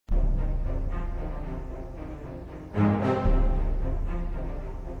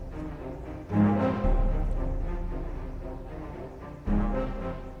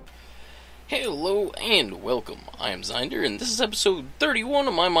Hello and welcome. I am Zeinder, and this is episode 31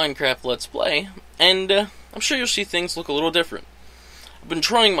 of my Minecraft Let's Play, and I'm sure you'll see things look a little different. I've been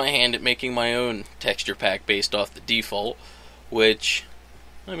trying my hand at making my own texture pack based off the default, which,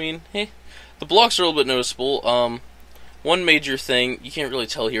 the blocks are a little bit noticeable. One major thing, you can't really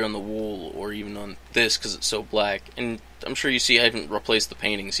tell here on the wool or even on this because it's so black, and I'm sure you see I haven't replaced the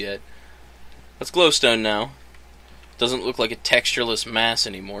paintings yet. That's glowstone now. Doesn't look like a textureless mass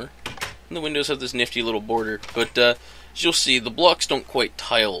anymore. And the windows have this nifty little border, but as you'll see, the blocks don't quite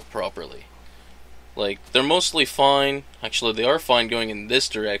tile properly. Like, they're mostly fine. Actually, they are fine going in this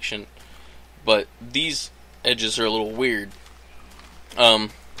direction, but these edges are a little weird.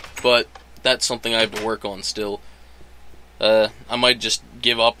 But that's something I have to work on still. I might just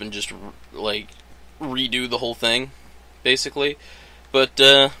give up and just, redo the whole thing, basically. But,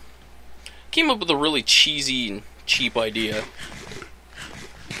 came up with a really cheesy and cheap idea.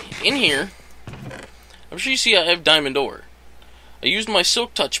 In here, I'm sure you see I have diamond ore. I used my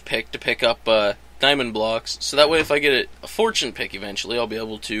silk touch pick to pick up diamond blocks, so that way if I get a fortune pick eventually, I'll be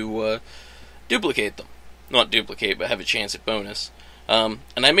able to duplicate them. Not duplicate, but have a chance at bonus. And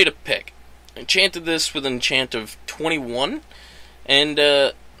I made a pick. I enchanted this with an enchant of 21,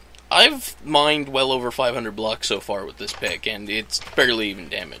 and I've mined well over 500 blocks so far with this pick, and it's barely even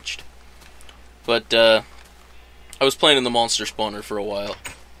damaged. But I was playing in the monster spawner for a while,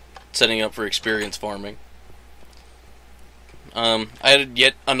 setting up for experience farming. I added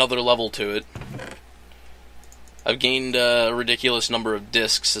yet another level to it. I've gained a ridiculous number of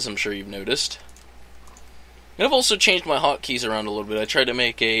discs, as I'm sure you've noticed. And I've also changed my hotkeys around a little bit. I tried to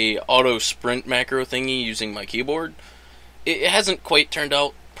make a auto sprint macro thingy using my keyboard. It hasn't quite turned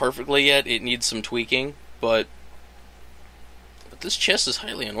out perfectly yet. It needs some tweaking, but this chest is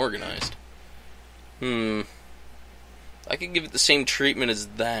highly unorganized. I could give it the same treatment as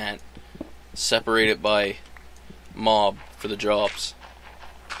that. Separate it by mob for the drops,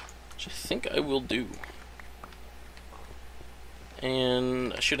 which I think I will do.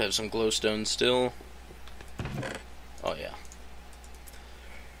 And I should have some glowstone still. Oh yeah.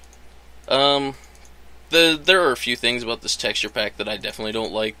 There are a few things about this texture pack that I definitely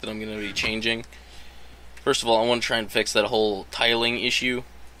don't like that I'm going to be changing. First of all, I want to try and fix that whole tiling issue.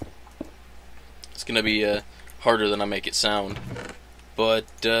 It's going to be harder than I make it sound, but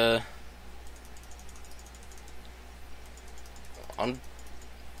I'm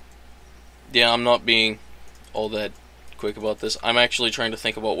not being all that quick about this. I'm actually trying to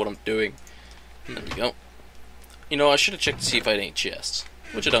think about what I'm doing. There we go. You know, I should have checked to see if I had any chests,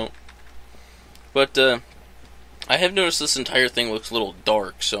 which I don't. But I have noticed this entire thing looks a little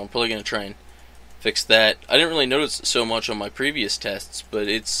dark, so I'm probably going to try and fix that. I didn't really notice it so much on my previous tests, but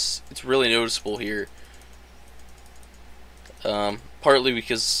it's really noticeable here. Partly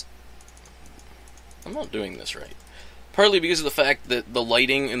because I'm not doing this right. Partly because of the fact that the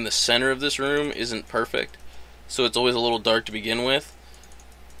lighting in the center of this room isn't perfect, so it's always a little dark to begin with.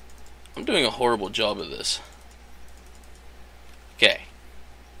 I'm doing a horrible job of this. Okay.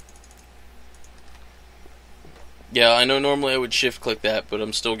 Yeah, I know normally I would shift click that, but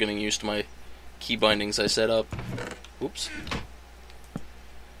I'm still getting used to my key bindings I set up. Oops.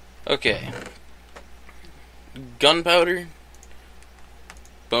 Okay. Gunpowder.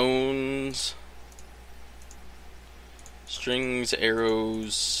 Bones. Strings,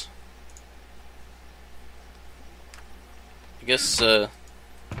 arrows. I guess I'll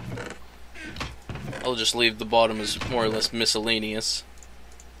just leave the bottom as more or less miscellaneous.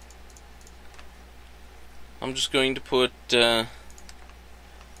 I'm just going to put the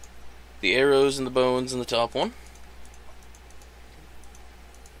arrows and the bones in the top one.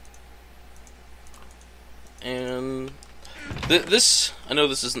 And this, I know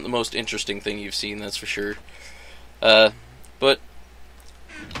this isn't the most interesting thing you've seen, that's for sure. But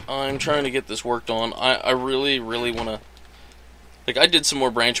I'm trying to get this worked on. I really, really want to... I did some more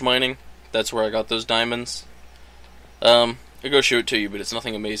branch mining. That's where I got those diamonds. I'll go show it to you, but it's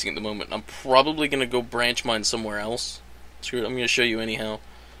nothing amazing at the moment. I'm probably going to go branch mine somewhere else. Screw it, I'm going to show you anyhow.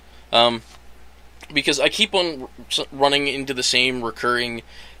 Because I keep on running into the same recurring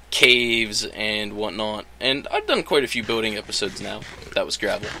caves and whatnot. And I've done quite a few building episodes now. That was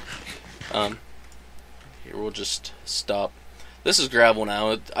gravel. Here, we'll just stop. This is gravel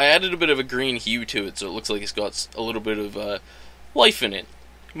now. I added a bit of a green hue to it, so it looks like it's got a little bit of life in it.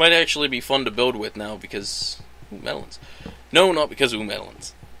 It might actually be fun to build with now because... Ooh, melons. No, not because of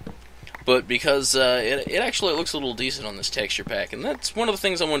melons. But because it actually looks a little decent on this texture pack, and that's one of the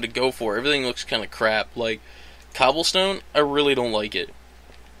things I wanted to go for. Everything looks kind of crap. Like, cobblestone, I really don't like it.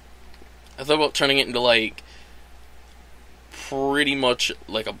 I thought about turning it into, pretty much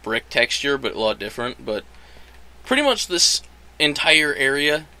like a brick texture, but a lot different. But pretty much this entire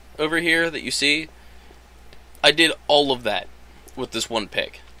area over here that you see, I did all of that with this one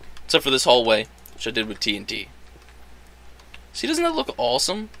pick. Except for this hallway, which I did with TNT. See, doesn't that look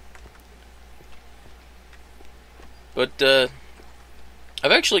awesome? But,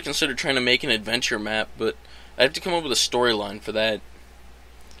 I've actually considered trying to make an adventure map, but I have to come up with a storyline for that.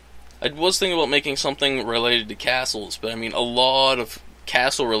 I was thinking about making something related to castles, but I mean, a lot of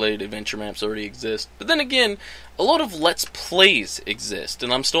castle-related adventure maps already exist. But then again, a lot of Let's Plays exist,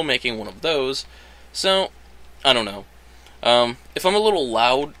 and I'm still making one of those, so, I don't know. If I'm a little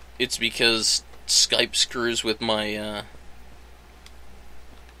loud, it's because Skype screws with my,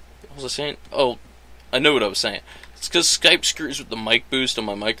 what was I saying? Oh, I know what I was saying. It's because Skype screws with the mic boost on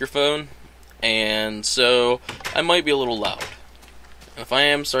my microphone, and so I might be a little loud. And if I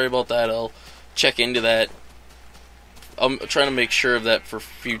am, sorry about that, I'll check into that. I'm trying to make sure of that for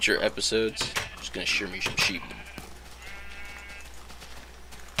future episodes. Just gonna shear me some sheep.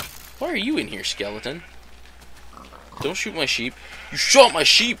 Why are you in here, skeleton? Don't shoot my sheep. You shot my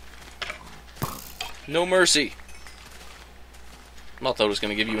sheep! No mercy. Not that I was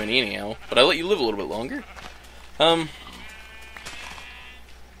gonna give you any anyhow, but I let you live a little bit longer. Damn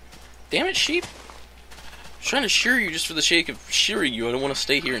it, sheep. I'm trying to shear you just for the sake of shearing you. I don't want to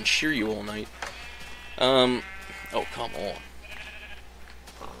stay here and shear you all night. Oh, come on.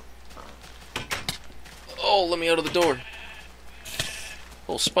 Oh, let me out of the door.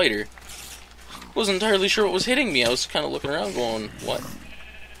 Oh, spider. Wasn't entirely sure what was hitting me. I was kind of looking around going, what?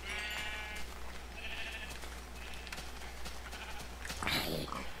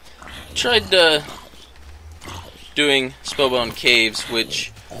 Tried, doing Spellbound Caves,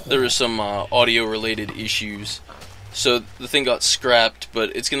 which there were some audio-related issues, so the thing got scrapped,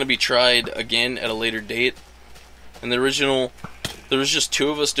 but it's going to be tried again at a later date. And the original, there was just 2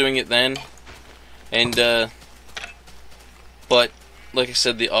 of us doing it then, and, but, like I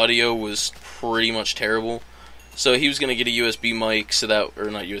said, the audio was pretty much terrible, so he was going to get a USB mic, so that, or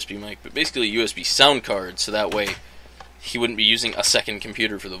not USB mic, but basically a USB sound card, so that way he wouldn't be using a second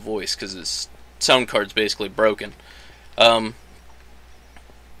computer for the voice, because his sound card's basically broken.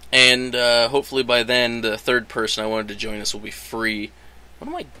 And hopefully by then, the third person I wanted to join us will be free. What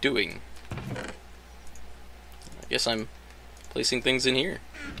am I doing? I guess I'm placing things in here.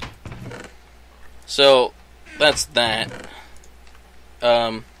 So, that's that.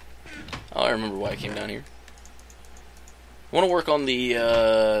 Oh, I remember why I came down here. I want to work on the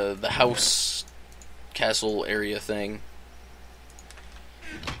house castle area thing.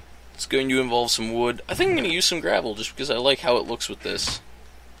 It's going to involve some wood. I think I'm going to use some gravel just because I like how it looks with this.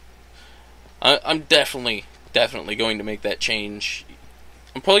 I'm definitely going to make that change.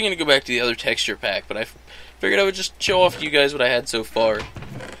 I'm probably going to go back to the other texture pack, but I figured I would just show off to you guys what I had so far.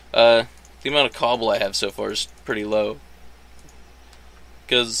 The amount of cobble I have so far is pretty low.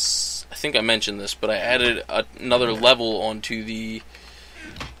 Because, I think I mentioned this, but I added another level onto the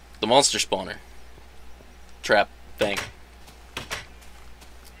monster spawner trap thing.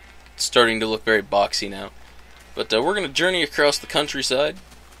 It's starting to look very boxy now. But we're going to journey across the countryside.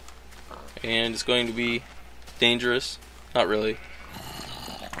 And it's going to be dangerous. Not really.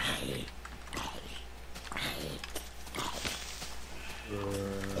 I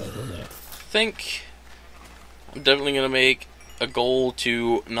think I'm definitely going to make a goal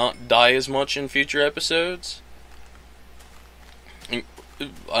to not die as much in future episodes. I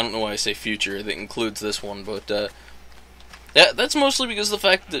don't know why I say future, that includes this one, but that's mostly because of the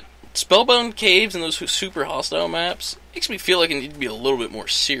fact that Spellbound Caves and those super hostile maps makes me feel like I need to be a little bit more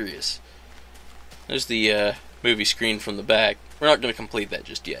serious. There's the movie screen from the back. We're not going to complete that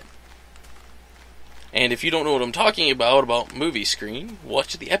just yet. And if you don't know what I'm talking about movie screen,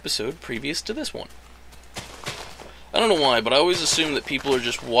 watch the episode previous to this one. I don't know why, but I always assume that people are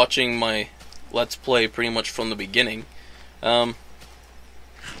just watching my Let's Play pretty much from the beginning. And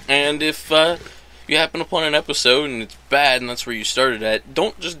if you happen upon an episode and it's bad and that's where you started at,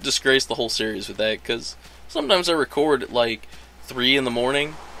 don't just disgrace the whole series with that, because sometimes I record at like 3 in the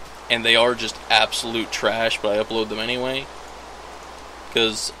morning and they are just absolute trash, but I upload them anyway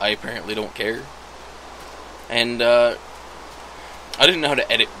because I apparently don't care. And I didn't know how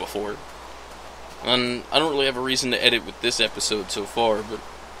to edit before, and I don't really have a reason to edit with this episode so far, but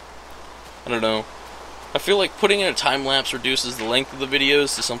I don't know. I feel like putting in a time-lapse reduces the length of the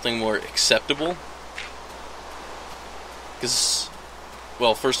videos to something more acceptable. Because,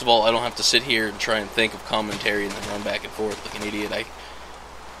 well, first of all, I don't have to sit here and try and think of commentary and then run back and forth like an idiot. I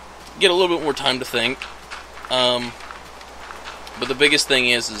get a little bit more time to think. But the biggest thing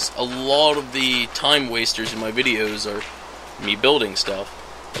is a lot of the time wasters in my videos are me building stuff.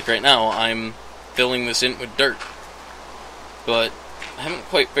 Like right now, I'm filling this in with dirt. But I haven't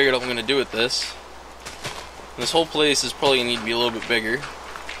quite figured out what I'm going to do with this. And this whole place is probably going to need to be a little bit bigger.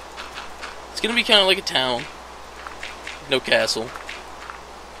 It's going to be kind of like a town. No castle.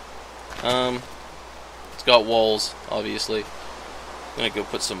 It's got walls, obviously. I'm going to go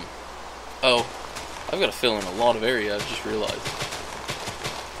put some... Oh, I've got to fill in a lot of area, I've just realized.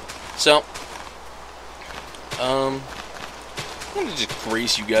 So, I'm going to just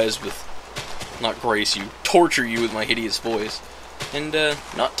grace you guys with... Not grace you, torture you with my hideous voice. And,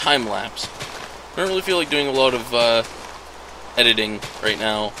 not time-lapse. I don't really feel like doing a lot of, editing right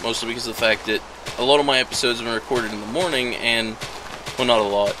now, mostly because of the fact that a lot of my episodes have been recorded in the morning, and, well, not a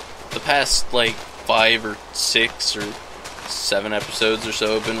lot. The past, like, 5 or 6 or 7 episodes or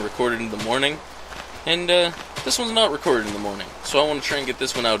so have been recorded in the morning, and, this one's not recorded in the morning, so I want to try and get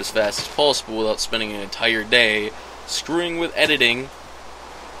this one out as fast as possible without spending an entire day screwing with editing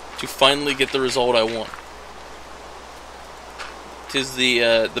to finally get the result I want. 'Tis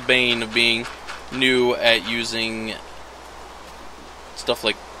the bane of being new at using stuff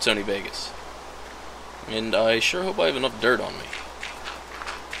like Sony Vegas. And I sure hope I have enough dirt on me.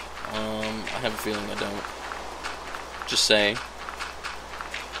 I have a feeling I don't. Just saying.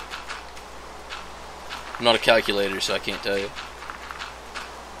 I'm not a calculator, so I can't tell you.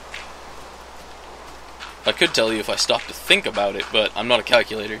 I could tell you if I stopped to think about it, but I'm not a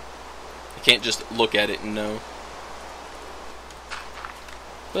calculator. I can't just look at it and know.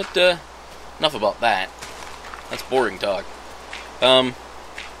 But, enough about that. That's boring talk.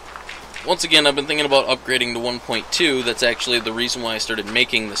 Once again, I've been thinking about upgrading to 1.2. That's actually the reason why I started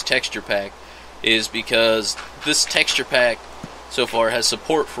making this texture pack, is because this texture pack so far has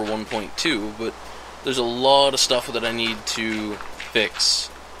support for 1.2, but there's a lot of stuff that I need to fix.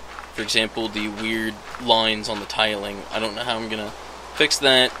 For example, the weird lines on the tiling. I don't know how I'm gonna fix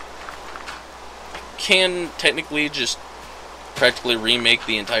that. I can technically just practically remake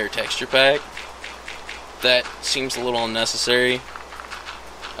the entire texture pack. That seems a little unnecessary.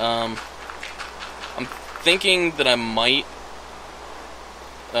 I'm thinking that I might...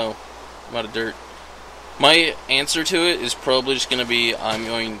 Oh, I'm out of dirt. My answer to it is probably just going to be I'm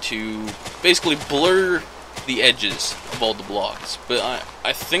going to basically blur the edges of all the blocks. But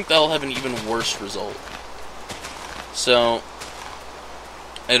I think that'll have an even worse result. So,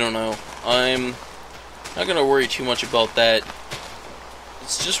 I don't know. I'm not going to worry too much about that.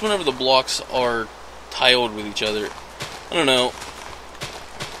 It's just whenever the blocks are tiled with each other. I don't know.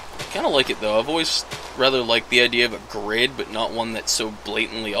 I kind of like it though. I've always rather liked the idea of a grid, but not one that's so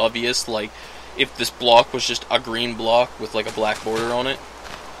blatantly obvious. Like if this block was just a green block with like a black border on it.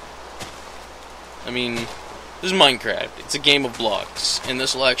 I mean, this is Minecraft. It's a game of blocks, and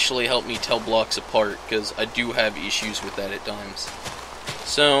this will actually help me tell blocks apart because I do have issues with that at times.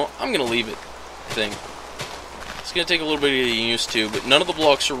 So I'm gonna leave it, I think. It's going to take a little bit of getting used to, but none of the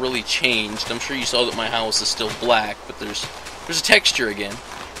blocks are really changed. I'm sure you saw that my house is still black, but there's a texture again.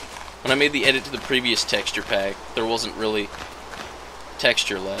 When I made the edit to the previous texture pack, there wasn't really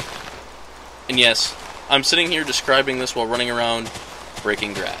texture left. And yes, I'm sitting here describing this while running around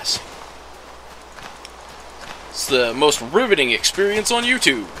breaking grass. It's the most riveting experience on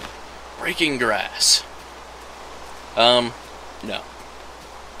YouTube. Breaking grass. No.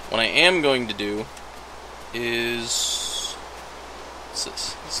 What I am going to do is... What's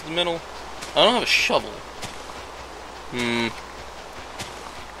this? This is the middle. I don't have a shovel.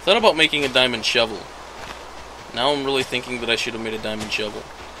 Thought about making a diamond shovel. Now I'm really thinking that I should have made a diamond shovel.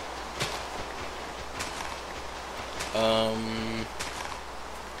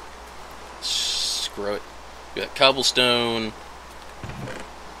 Screw it. We got cobblestone.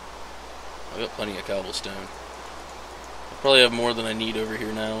 I got plenty of cobblestone. I probably have more than I need over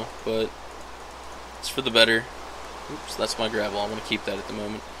here now, but it's for the better. Oops, that's my gravel. I'm going to keep that at the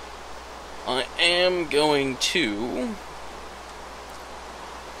moment. I am going to...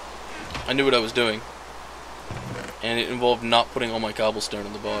 I knew what I was doing. And it involved not putting all my cobblestone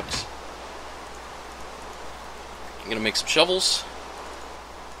in the box. I'm going to make some shovels.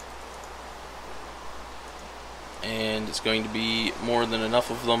 And it's going to be more than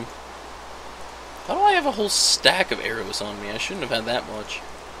enough of them. How do I have a whole stack of arrows on me? I shouldn't have had that much.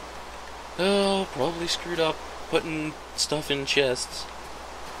 Oh, probably screwed up putting stuff in chests.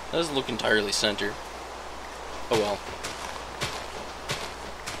 That doesn't look entirely centered. Oh well.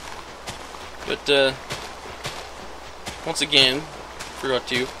 But, once again, forgot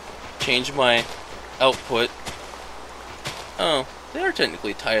to change my output. Oh, they are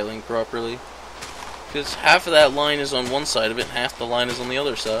technically tiling properly. Because half of that line is on one side of it, and half the line is on the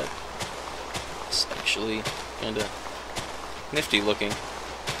other side. It's actually kinda nifty looking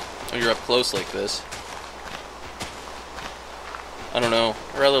when you're up close like this. I don't know.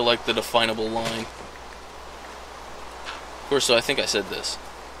 I rather like the definable line. Of course, so I think I said this.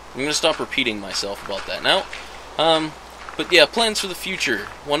 I'm going to stop repeating myself about that now. But yeah, plans for the future.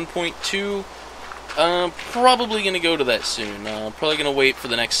 1.2. Probably going to go to that soon. Probably going to wait for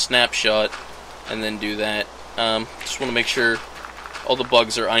the next snapshot and then do that. Just want to make sure all the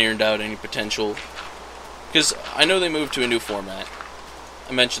bugs are ironed out, any potential. Because I know they moved to a new format.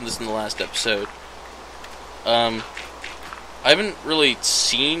 I mentioned this in the last episode. I haven't really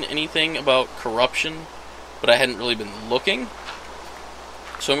seen anything about corruption, but I hadn't really been looking.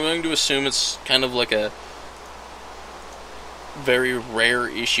 So I'm going to assume it's kind of like a very rare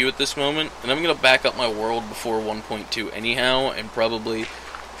issue at this moment. And I'm going to back up my world before 1.2 anyhow, and probably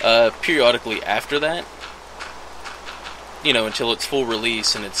periodically after that. You know, until it's full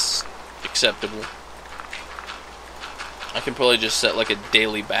release and it's acceptable. I can probably just set like a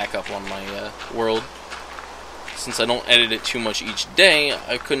daily backup on my world. Since I don't edit it too much each day,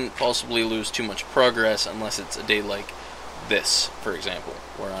 I couldn't possibly lose too much progress unless it's a day like this, for example,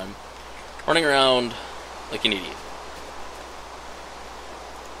 where I'm running around like an idiot.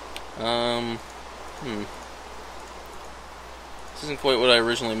 This isn't quite what I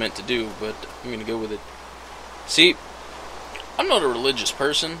originally meant to do, but I'm gonna go with it. See, I'm not a religious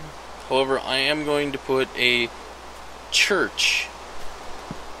person. However, I am going to put a church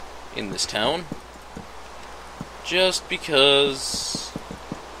in this town. Just because,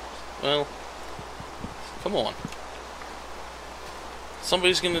 well, come on.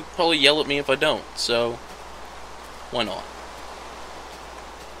 Somebody's gonna probably yell at me if I don't, so why not?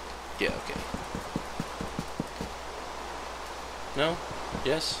 Yeah, okay. No?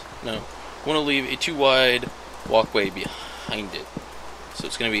 Yes? No. I want to leave a too wide walkway behind it. So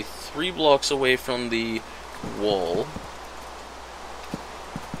it's gonna be 3 blocks away from the wall.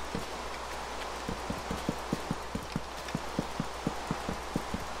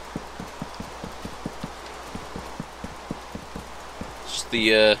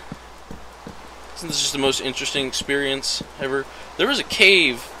 Isn't this just the most interesting experience ever? There was a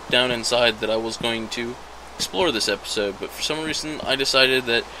cave down inside that I was going to explore this episode, but for some reason I decided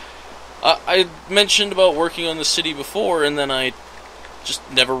that I mentioned about working on the city before, and then I just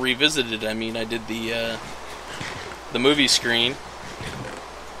never revisited it. I mean, I did the movie screen,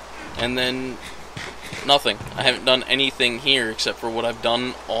 and then nothing. I haven't done anything here except for what I've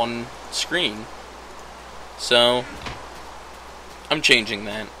done on screen. So I'm changing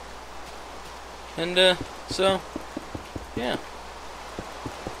that. And, so, yeah.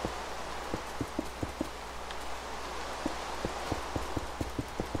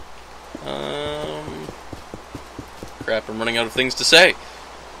 Crap, I'm running out of things to say. I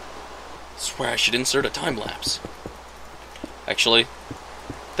swear I should insert a time lapse. Actually,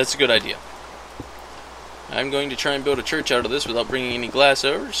 that's a good idea. I'm going to try and build a church out of this without bringing any glass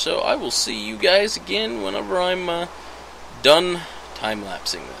over, so I will see you guys again whenever I'm, done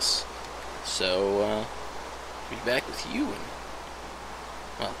time-lapsing this. So, I'll be back with you, and,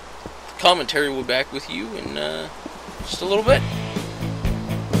 well, the commentary will be back with you in, just a little bit.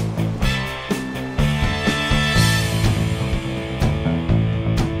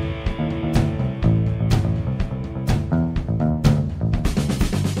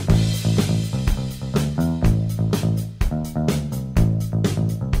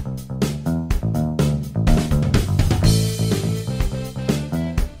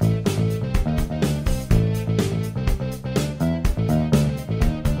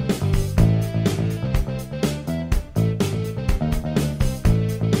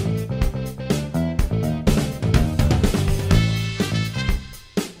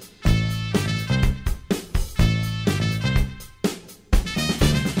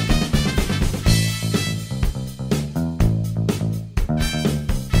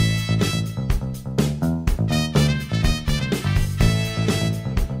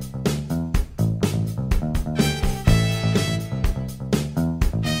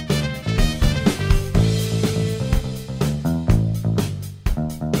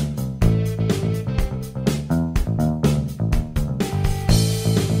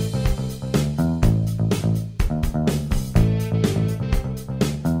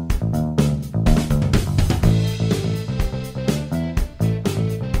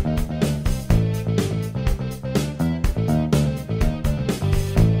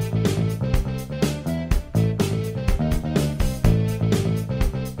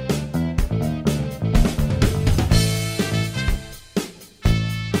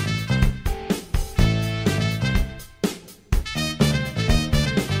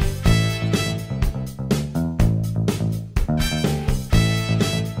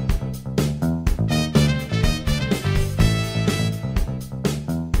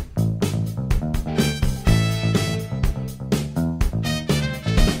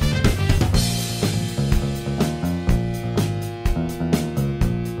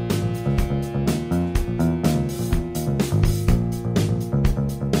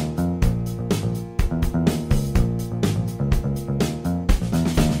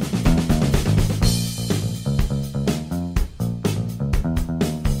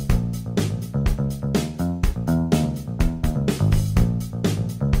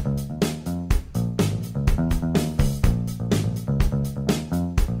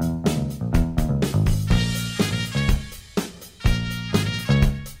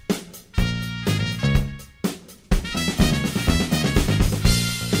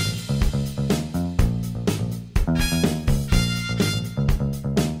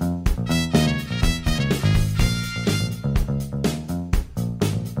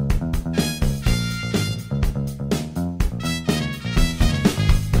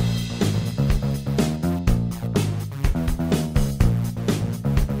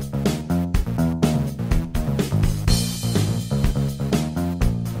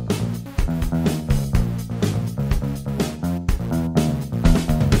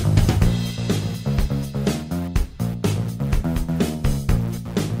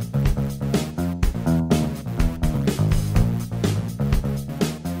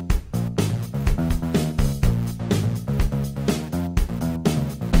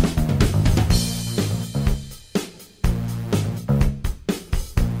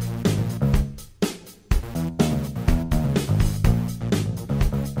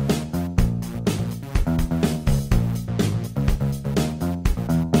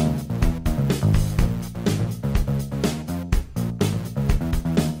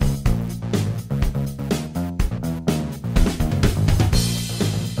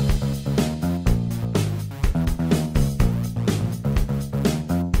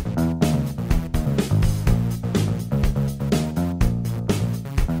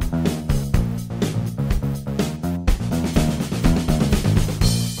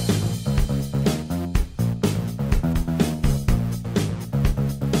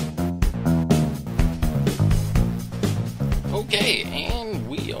 Okay, and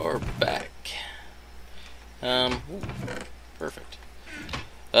we are back. Ooh, perfect.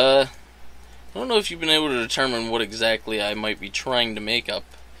 I don't know if you've been able to determine what exactly I might be trying to make up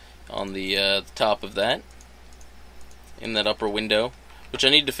on the top of that, in that upper window, which I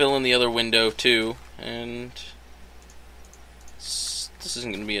need to fill in the other window too, and this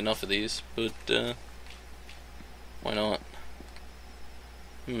isn't going to be enough of these, but why not?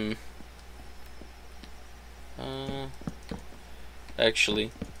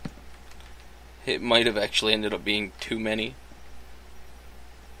 Actually, it might have actually ended up being too many.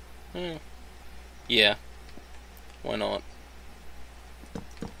 Yeah, why not?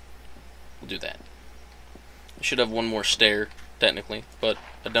 We'll do that. I should have one more stair, technically, but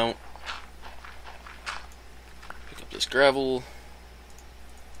I don't. Pick up this gravel.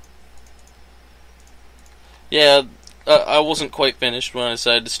 Yeah, I wasn't quite finished when I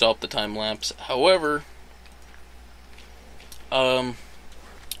decided to stop the time lapse. However,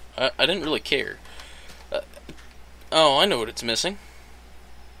 I didn't really care. Oh, I know what it's missing.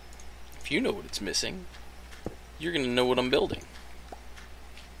 If you know what it's missing, you're gonna know what I'm building.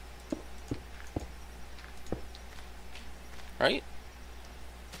 Right?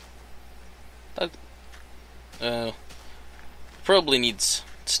 That, probably needs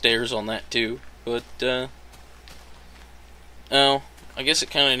stairs on that too, but, oh, I guess it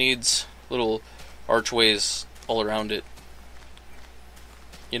kinda needs little archways all around it.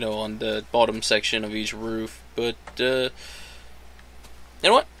 You know, on the bottom section of each roof, but, you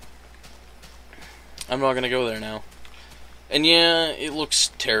know what? I'm not gonna go there now. And yeah, it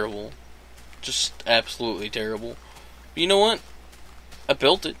looks terrible. Just absolutely terrible. But you know what? I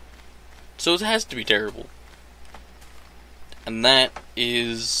built it, so it has to be terrible. And that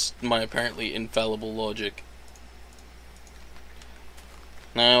is my apparently infallible logic.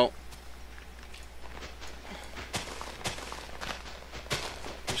 Now,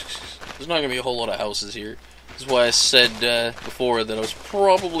 there's not going to be a whole lot of houses here. This is why I said before that I was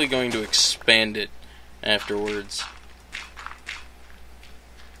probably going to expand it afterwards.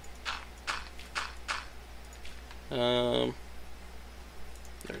 There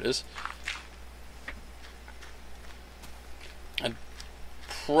it is. I'd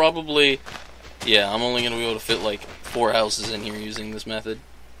probably... Yeah, I'm only going to be able to fit like 4 houses in here using this method.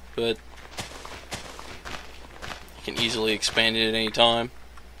 But I can easily expand it at any time.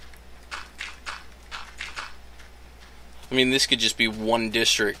 I mean, this could just be one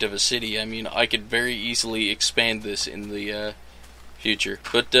district of a city. I mean, I could very easily expand this in the future.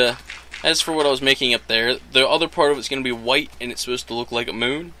 But as for what I was making up there, the other part of it's going to be white, and it's supposed to look like a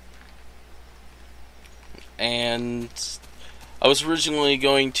moon. And I was originally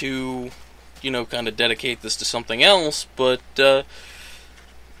going to, you know, kind of dedicate this to something else, but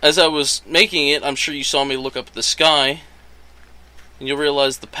as I was making it, I'm sure you saw me look up at the sky, and you'll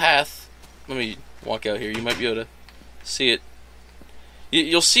realize the path. Let me walk out here. You might be able to see it.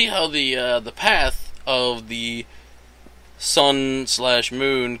 You'll see how the path of the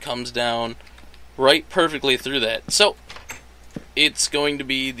sun/moon comes down right perfectly through that. So it's going to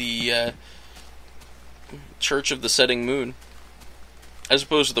be the Church of the Setting Moon, as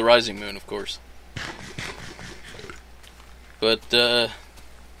opposed to the rising moon, of course. But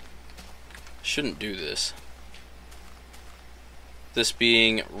shouldn't do this. This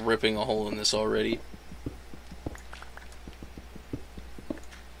being ripping a hole in this already.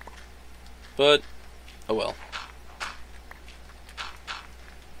 But oh well.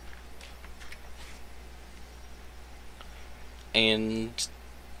 And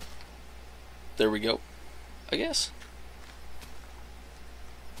there we go, I guess.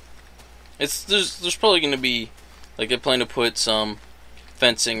 There's probably going to be, like, I plan to put some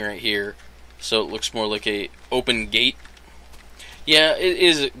fencing right here, so it looks more like a open gate. Yeah, it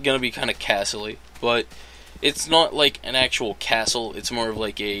is going to be kind of castle-y, but it's not like an actual castle. It's more of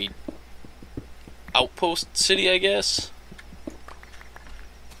like a outpost city, I guess.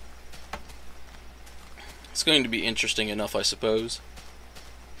 It's going to be interesting enough, I suppose.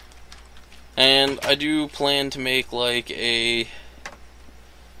 And I do plan to make like a...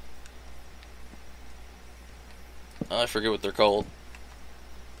 I forget what they're called.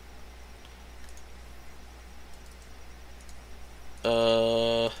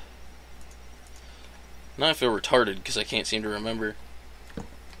 Now I feel retarded because I can't seem to remember.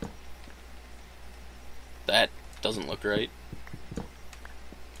 That doesn't look right.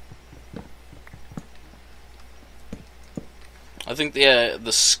 I think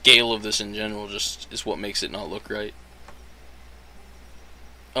the scale of this in general just is what makes it not look right.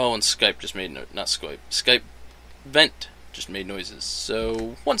 Oh, and Skype just made not Skype. Skype vent just made noises.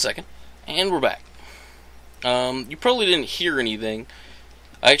 So 1 second, and we're back. You probably didn't hear anything.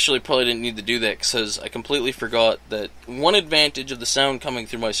 I actually probably didn't need to do that because I completely forgot that one advantage of the sound coming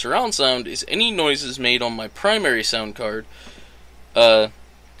through my surround sound is any noises made on my primary sound card,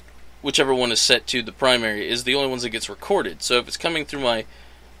 whichever one is set to the primary, is the only ones that gets recorded. So if it's coming through my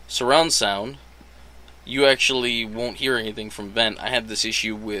surround sound, you actually won't hear anything from vent. I had this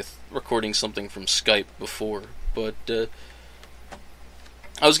issue with recording something from Skype before, but I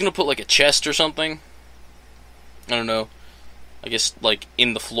was going to put like a chest or something. I don't know. I guess like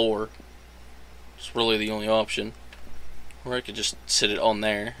in the floor. It's really the only option. Or I could just sit it on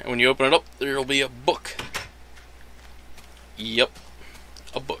there. And when you open it up, there'll be a book. Yep.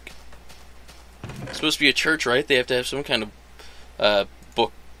 A book. It's supposed to be a church, right? They have to have some kind of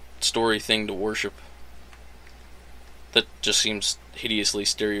book story thing to worship. That just seems hideously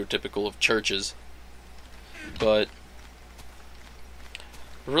stereotypical of churches. But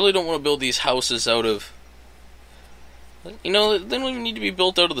I really don't want to build these houses out of... You know, they don't even need to be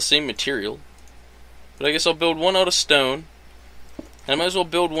built out of the same material. But I guess I'll build one out of stone. And I might as well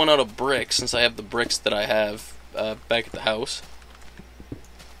build one out of bricks, since I have the bricks that I have back at the house.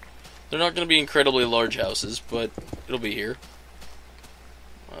 They're not going to be incredibly large houses, but it'll be here.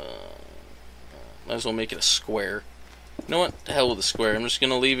 Might as well make it a square. You know what? The hell with the square. I'm just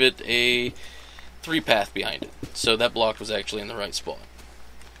going to leave it a 3-path behind it. So that block was actually in the right spot.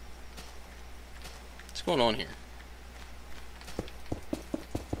 What's going on here?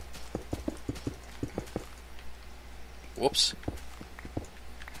 Whoops.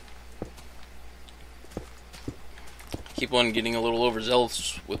 Keep on getting a little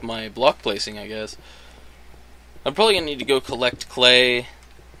overzealous with my block placing, I guess. I'm probably going to need to go collect clay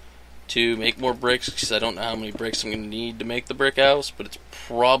to make more bricks, because I don't know how many bricks I'm going to need to make the brick house, but it's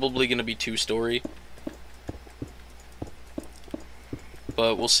probably going to be 2-story.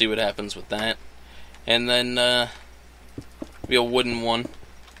 But we'll see what happens with that. And then, be a wooden one.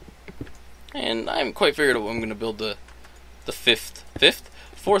 And I haven't quite figured out what I'm going to build the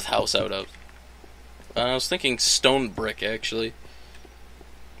fourth house out of. I was thinking stone brick, actually.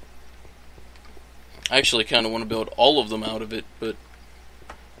 I actually kind of want to build all of them out of it, but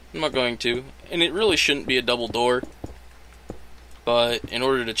I'm not going to. And it really shouldn't be a double door. But in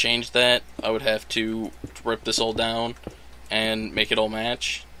order to change that, I would have to rip this all down and make it all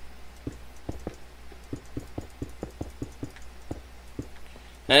match.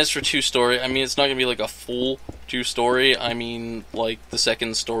 And as for 2-story, I mean, it's not going to be like a full 2-story. I mean, like, the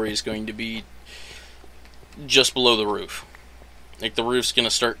second story is going to be just below the roof. Like, the roof's going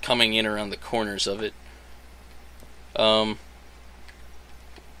to start coming in around the corners of it.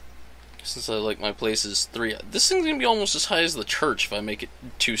 Since I like my place is 3, this thing's going to be almost as high as the church if I make it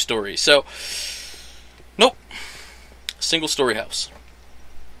 2-story. So, nope. Single-story house.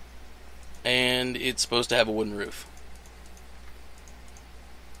 And it's supposed to have a wooden roof.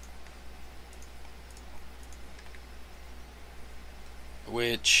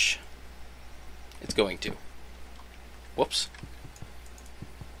 Which it's going to. Whoops.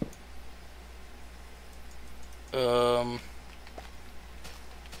 I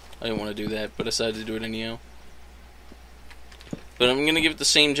didn't want to do that, but I decided to do it anyhow. But I'm going to give it the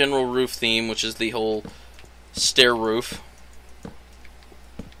same general roof theme, which is the whole stair roof.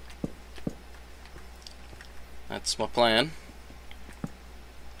 That's my plan.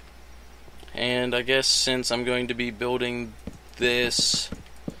 And I guess since I'm going to be building this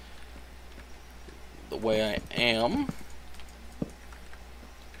the way I am,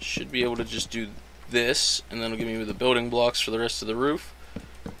 should be able to just do this, and then it'll give me the building blocks for the rest of the roof.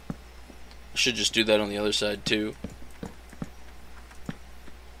 I should just do that on the other side too.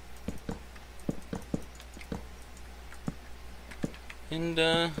 And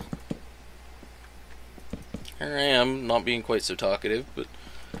here I am, not being quite so talkative, but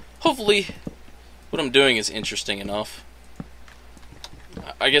hopefully what I'm doing is interesting enough.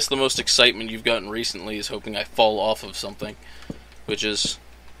 I guess the most excitement you've gotten recently is hoping I fall off of something, which is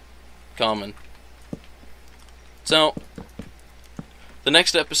common. So, the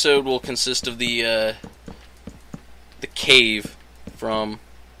next episode will consist of the cave from,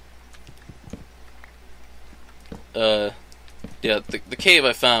 the cave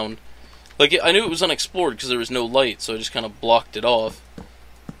I found. Like, I knew it was unexplored because there was no light, so I just kind of blocked it off.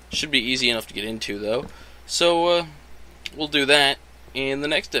 Should be easy enough to get into, though. So, we'll do that. In the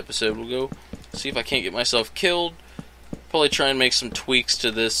next episode, we'll go see if I can't get myself killed. Probably try and make some tweaks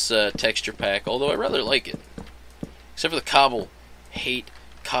to this texture pack, although I rather like it. Except for the cobble. Hate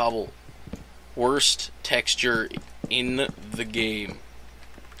cobble. Worst texture in the game.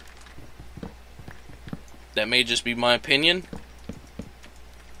 That may just be my opinion.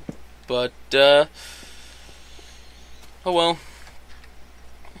 But, Oh well.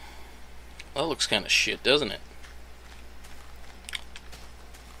 That looks kind of shit, doesn't it?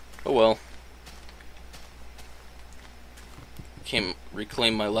 Oh well. Can't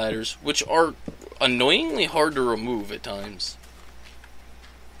reclaim my ladders, which are annoyingly hard to remove at times.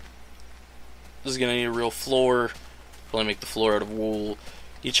 This is gonna need a real floor. Probably make the floor out of wool.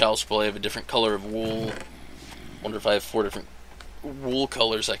 Each house will probably have a different color of wool. Wonder if I have 4 different wool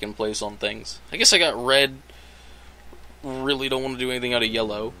colors I can place on things. I guess I got red. Really don't want to do anything out of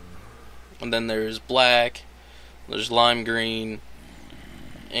yellow. And then there's black. There's lime green.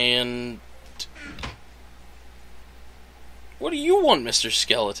 And what do you want, Mr.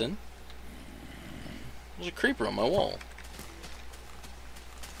 Skeleton? There's a creeper on my wall.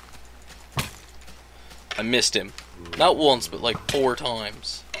 I missed him. Not once, but like 4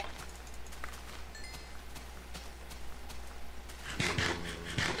 times.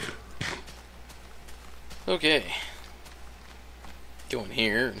 Okay. Go in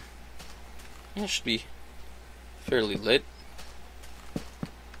here. It should be fairly lit.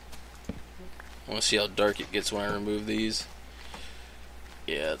 I want to see how dark it gets when I remove these.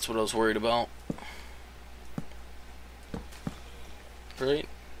 Yeah, that's what I was worried about. Right?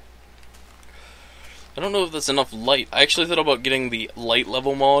 I don't know if that's enough light. I actually thought about getting the light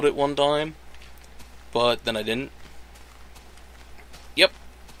level mod at one time, but then I didn't. Yep.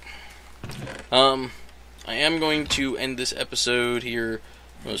 I am going to end this episode here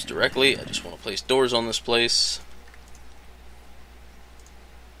most directly. I just want to place doors on this place.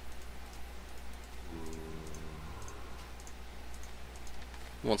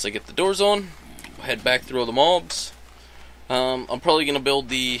 Once I get the doors on, I'll head back through all the mobs. I'm probably going to build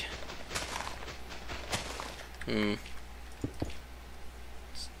the...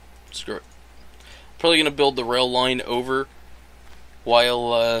 Screw it. Probably going to build the rail line over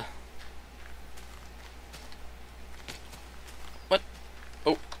while... What?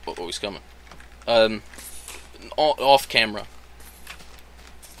 Oh, he's coming. Off camera.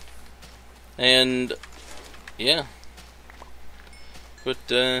 And... yeah. But,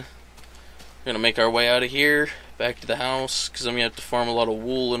 we're gonna make our way out of here, back to the house, because I'm gonna have to farm a lot of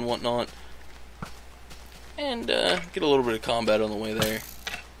wool and whatnot. And, get a little bit of combat on the way there.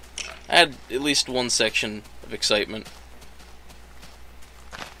 I had at least one section of excitement.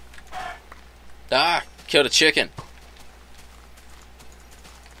 Ah! Killed a chicken!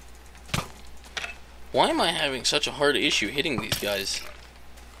 Why am I having such a hard issue hitting these guys?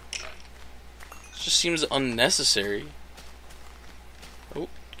 It just seems unnecessary. Oh,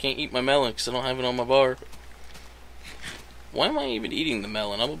 can't eat my melon because I don't have it on my bar. Why am I even eating the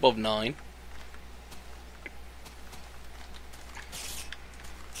melon? I'm above 9.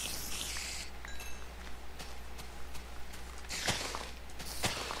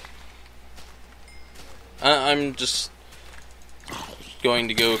 I'm just going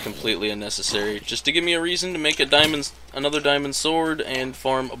to go completely unnecessary, just to give me a reason to make another diamond sword and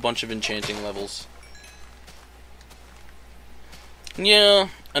farm a bunch of enchanting levels. Yeah,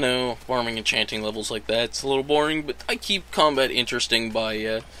 I know, farming enchanting levels like that's a little boring, but I keep combat interesting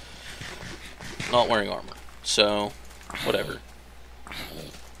by not wearing armor. So, whatever.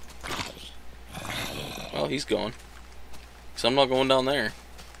 Well, he's gone. So I'm not going down there.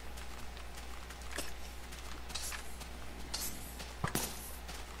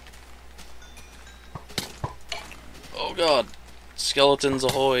 Oh god. Skeletons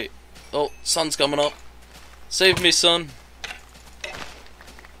ahoy. Oh, sun's coming up. Save me, son.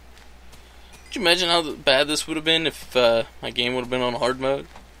 Could you imagine how bad this would have been if my game would have been on hard mode?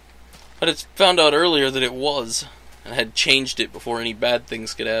 But it's found out earlier that it was, and had changed it before any bad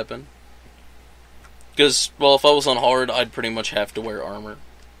things could happen. Because, well, if I was on hard, I'd pretty much have to wear armor.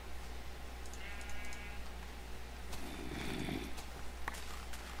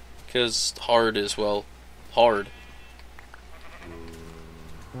 Because hard is, well, hard.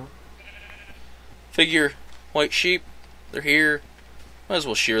 Figure, white sheep, they're here. Might as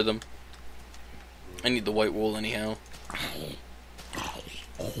well shear them. I need the white wool anyhow.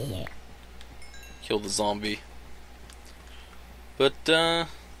 Kill the zombie. But,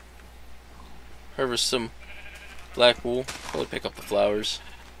 harvest some black wool. Probably pick up the flowers.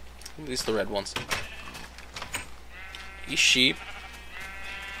 At least the red ones. You sheep.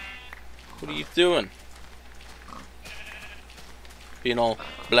 What are you doing? Being all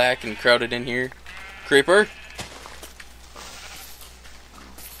black and crowded in here. Creeper?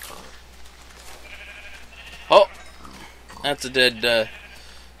 Oh! That's a dead, a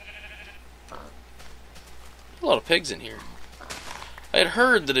lot of pigs in here. I had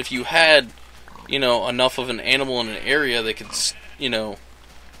heard that if you had, you know, enough of an animal in an area, they could, you know,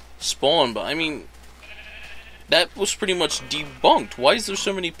 spawn, but I mean, that was pretty much debunked. Why is there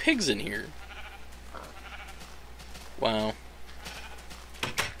so many pigs in here? Wow.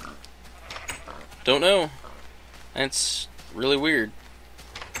 Don't know. That's really weird.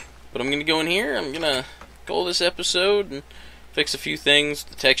 But I'm going to go in here, I'm going to call this episode and fix a few things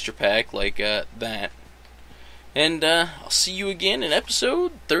with the texture pack like that. And I'll see you again in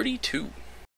episode 32.